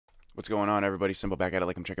What's going on, everybody? Simple back at it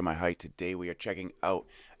like I'm checking my height. Today we are checking out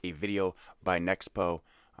a video by Nexpo.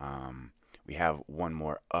 We have one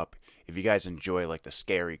more up. If you guys enjoy like the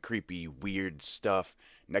scary, creepy, weird stuff,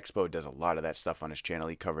 Nexpo does a lot of that stuff on his channel.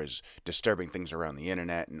 He covers disturbing things around the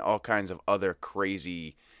internet and all kinds of other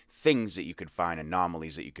crazy things that you could find,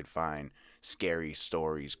 anomalies that you could find, scary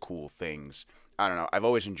stories, cool things. I don't know. I've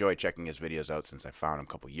always enjoyed checking his videos out since I found him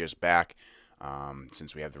a couple years back.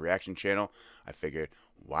 Since we have the reaction channel, I figured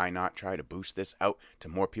why not try to boost this out to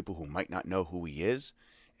more people who might not know who he is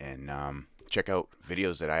and check out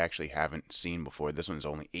videos that I actually haven't seen before. This one's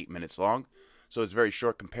only 8 minutes long, so it's very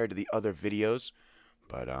short compared to the other videos.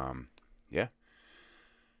 But yeah,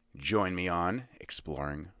 join me on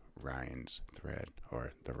exploring Ryan's thread,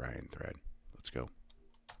 or the Ryan thread. Let's go.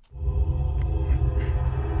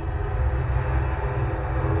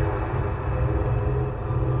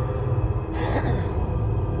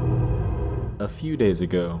 A few days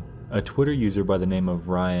ago, a Twitter user by the name of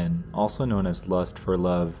Ryan, also known as Lust for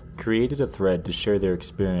Love, created a thread to share their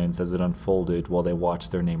experience as it unfolded while they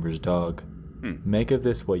watched their neighbor's dog. Make of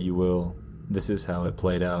this what you will. This is how it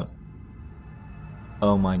played out.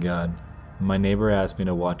 Oh my god. My neighbor asked me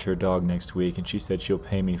to watch her dog next week and she said she'll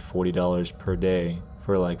pay me $40 per day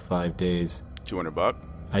for like 5 days. $200?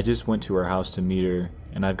 I just went to her house to meet her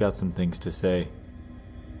and I've got some things to say.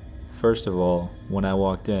 First of all, when I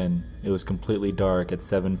walked in, it was completely dark at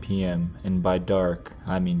 7 p.m. and by dark,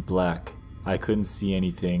 I mean black. I couldn't see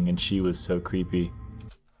anything and she was so creepy.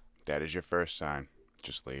 That is your first sign.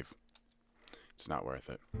 Just leave. It's not worth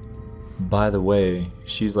it. By the way,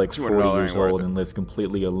 she's like 40 years old and and lives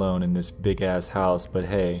completely alone in this big ass house, but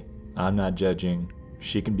hey, I'm not judging.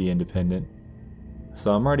 She can be independent.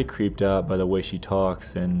 So I'm already creeped out by the way she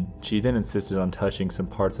talks, and she then insisted on touching some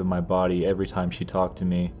parts of my body every time she talked to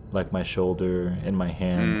me, like my shoulder and my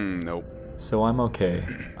hand. Nope. So I'm okay.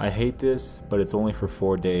 I hate this, but it's only for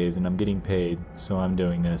 4 days and I'm getting paid, so I'm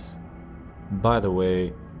doing this. By the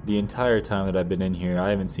way, the entire time that I've been in here,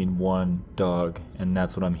 I haven't seen one dog, and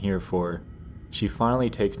that's what I'm here for. She finally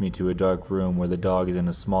takes me to a dark room where the dog is in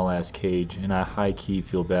a small ass cage, and I high-key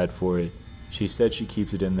feel bad for it. She said she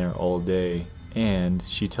keeps it in there all day. And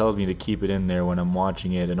she tells me to keep it in there when I'm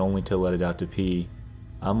watching it and only to let it out to pee.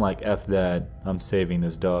 I'm like, F that, I'm saving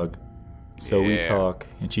this dog. So we talk,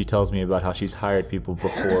 and she tells me about how she's hired people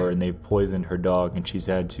before and they've poisoned her dog and she's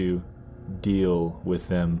had to deal with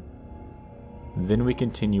them. Then we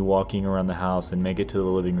continue walking around the house and make it to the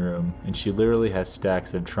living room, and she literally has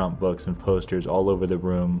stacks of Trump books and posters all over the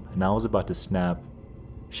room, and I was about to snap.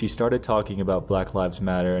 She started talking about Black Lives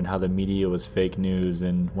Matter and how the media was fake news,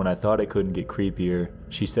 and when I thought it couldn't get creepier,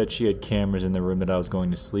 she said she had cameras in the room that I was going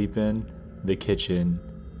to sleep in, the kitchen,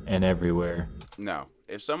 and everywhere. No.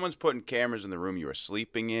 If someone's putting cameras in the room you were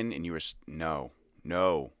sleeping in and you were... No.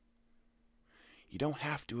 You don't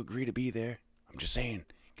have to agree to be there. I'm just saying,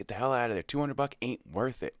 get the hell out of there. $200 ain't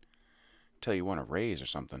worth it. Till you want a raise or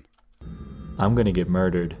something. I'm gonna get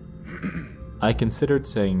murdered. I considered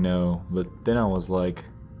saying no, but then I was like,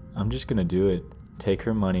 I'm just gonna do it, take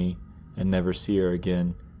her money, and never see her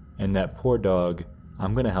again. And that poor dog,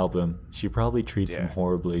 I'm gonna help him. She probably treats him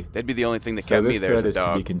horribly. That'd be the only thing that kept me there. So this thread is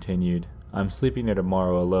to be continued. I'm sleeping there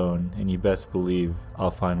tomorrow alone, and you best believe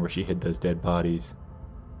I'll find where she hid those dead bodies.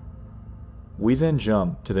 We then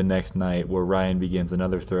jump to the next night where Ryan begins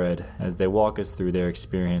another thread as they walk us through their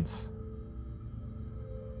experience.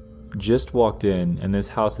 Just walked in, and this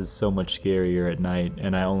house is so much scarier at night,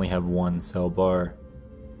 and I only have one cell bar.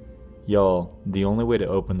 Y'all, the only way to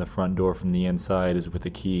open the front door from the inside is with a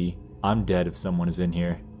key. I'm dead if someone is in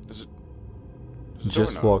here.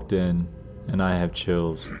 Just walked in, and I have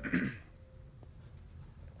chills.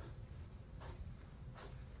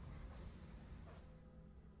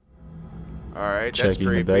 Alright, that's checking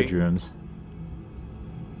creepy. the bedrooms.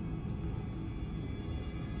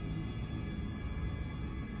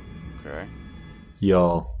 Okay.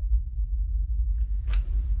 Y'all.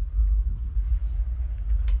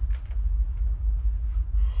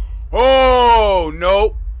 Oh,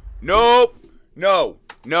 nope. No.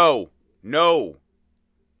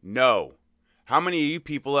 How many of you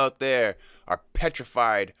people out there are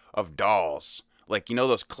petrified of dolls? Like, you know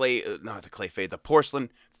those the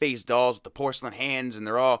porcelain face dolls with the porcelain hands, and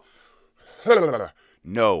they're all...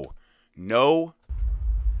 No.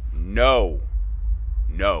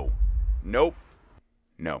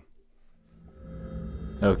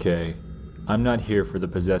 Okay. I'm not here for the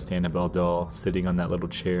possessed Annabelle doll sitting on that little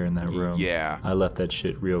chair in that room. Yeah. I left that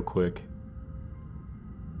shit real quick.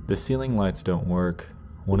 The ceiling lights don't work.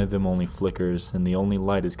 One of them only flickers, and the only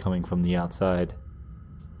light is coming from the outside.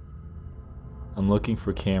 I'm looking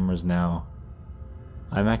for cameras now.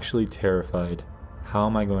 I'm actually terrified. How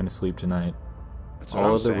am I going to sleep tonight? That's what All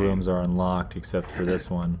I'm of the saying. rooms are unlocked except for this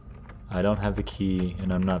one. I don't have the key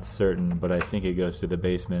and I'm not certain, but I think it goes to the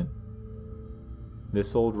basement.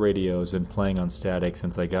 This old radio has been playing on static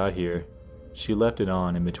since I got here. She left it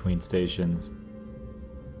on in between stations.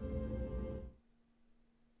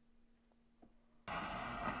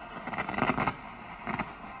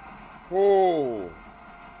 Whoa.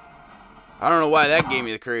 I don't know why that gave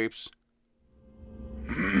me the creeps.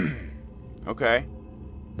 Okay.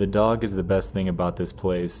 The dog is the best thing about this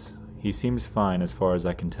place. He seems fine as far as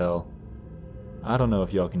I can tell. I don't know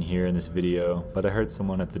if y'all can hear in this video, but I heard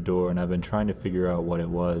someone at the door and I've been trying to figure out what it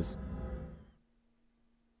was.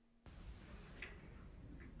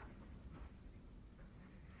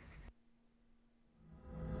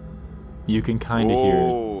 You can kinda hear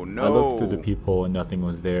it. Oh, no. I looked through the peephole and nothing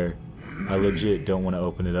was there. I legit don't want to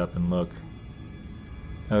open it up and look.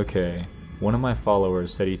 Okay, one of my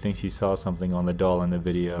followers said he thinks he saw something on the doll in the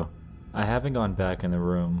video. I haven't gone back in the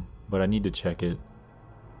room, but I need to check it.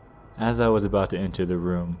 As I was about to enter the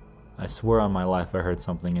room, I swear on my life I heard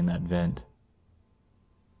something in that vent.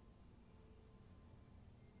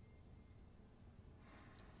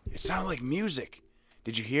 It sounded like music.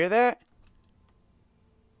 Did you hear that?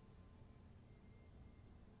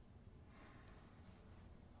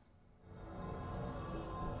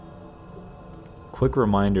 Quick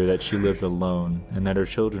reminder that she lives alone and that her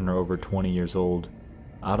children are over 20 years old.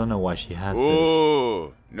 I don't know why she has this.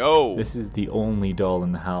 Oh, no. This is the only doll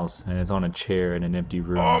in the house and it's on a chair in an empty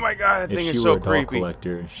room. Oh my god, that If thing she is were so a doll creepy.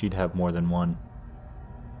 collector, she'd have more than one.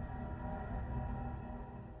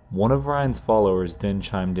 One of Ryan's followers then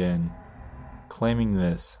chimed in, claiming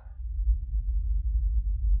this.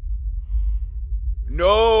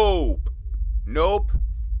 Nope. Nope.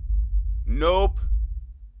 Nope.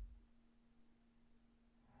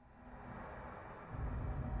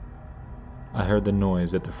 I heard the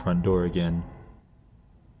noise at the front door again.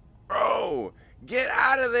 Bro, get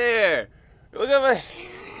out of there. Look at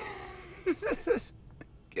my...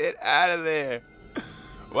 Get out of there.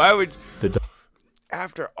 Why would...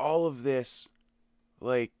 After all of this,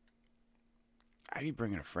 like, I'd be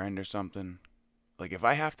bringing a friend or something. Like, if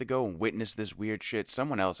I have to go and witness this weird shit,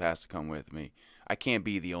 someone else has to come with me. I can't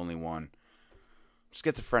be the only one. I'm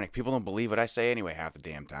schizophrenic. People don't believe what I say anyway half the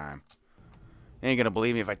damn time. They ain't gonna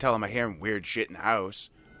believe me if I tell them I hear weird shit in the house.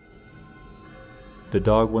 The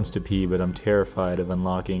dog wants to pee, but I'm terrified of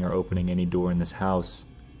unlocking or opening any door in this house.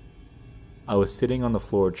 I was sitting on the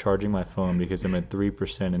floor charging my phone because I'm at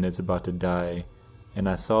 3% and it's about to die, and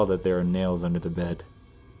I saw that there are nails under the bed.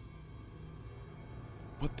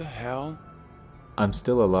 What the hell? I'm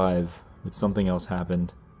still alive, but something else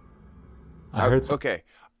happened. I heard okay.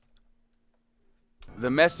 The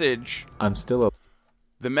message... I'm still alive.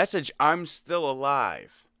 The message, I'm still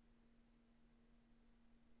alive.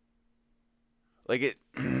 Like it...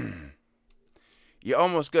 You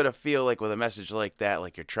almost gotta feel like with a message like that,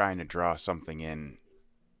 like you're trying to draw something in.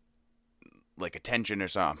 Like attention or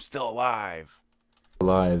something. I'm still alive.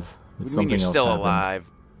 Alive, What but do you mean something you're else still happened. alive?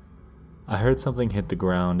 I heard something hit the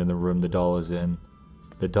ground in the room the doll is in.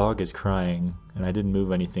 The dog is crying, and I didn't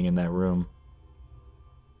move anything in that room.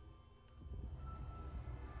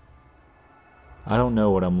 I don't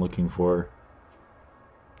know what I'm looking for.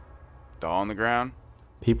 Doll on the ground?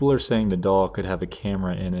 People are saying the doll could have a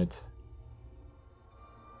camera in it.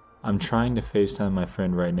 I'm trying to FaceTime my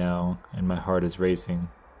friend right now, and my heart is racing.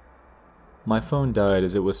 My phone died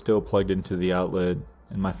as it was still plugged into the outlet,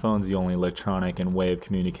 and my phone's the only electronic and way of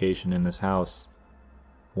communication in this house.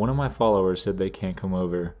 One of my followers said they can't come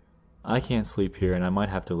over. I can't sleep here and I might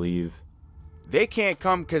have to leave. They can't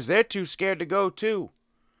come because they're too scared to go too.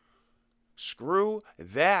 Screw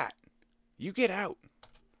that. You get out.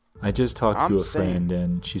 I just talked to I'm a friend saying-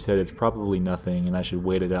 and she said it's probably nothing and I should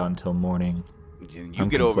wait it out until morning. You I'm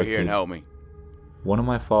get over here and conflicted. help me. One of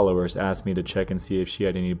my followers asked me to check and see if she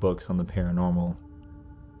had any books on the paranormal.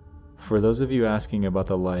 For those of you asking about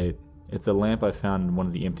the light, it's a lamp I found in one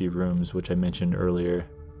of the empty rooms which I mentioned earlier.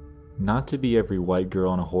 Not to be every white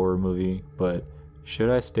girl in a horror movie, but should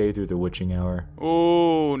I stay through the witching hour?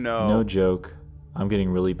 Oh, no. No joke. I'm getting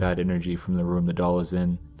really bad energy from the room the doll is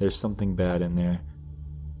in. There's something bad in there.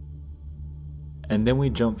 And then we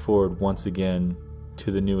jump forward once again to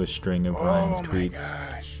the newest string of Ryan's tweets. Oh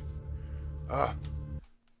my gosh.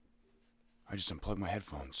 I just unplugged my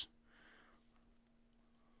headphones.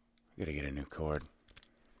 I gotta get a new cord.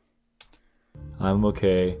 I'm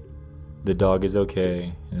okay. The dog is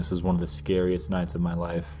okay, and this was one of the scariest nights of my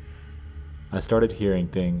life. I started hearing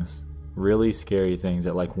things, really scary things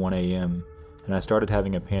at like 1 a.m., and I started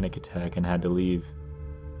having a panic attack and had to leave.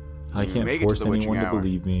 I can't Make it to force the witching anyone to hour.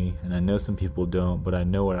 believe me, and I know some people don't, but I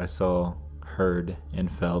know what I saw, heard,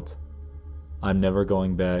 and felt. I'm never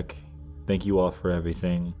going back. Thank you all for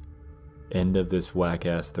everything. End of this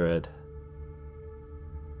whack-ass thread.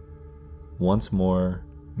 Once more,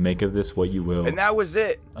 make of this what you will. And that was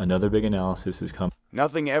it. Another big analysis is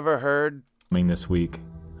Nothing ever heard. coming this week.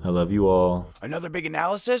 I love you all, Another big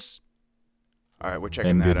analysis? Alright, we're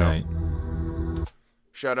checking and that good out. night.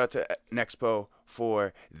 Shout out to Nexpo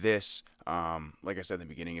for this. Like I said in the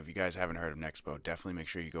beginning, if you guys haven't heard of Nexpo, definitely make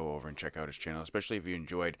sure you go over and check out his channel, especially if you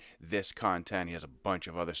enjoyed this content. He has a bunch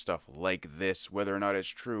of other stuff like this, whether or not it's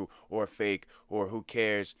true or fake or who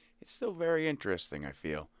cares. It's still very interesting, I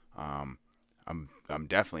feel. I'm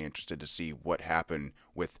definitely interested to see what happened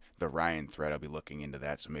with the Ryan thread. I'll be looking into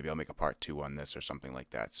that, so maybe I'll make a part 2 on this or something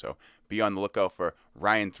like that. So be on the lookout for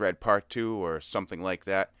Ryan thread part 2 or something like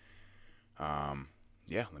that.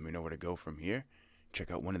 Yeah, let me know where to go from here.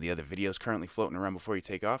 Check out one of the other videos currently floating around before you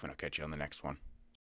take off, and I'll catch you on the next one.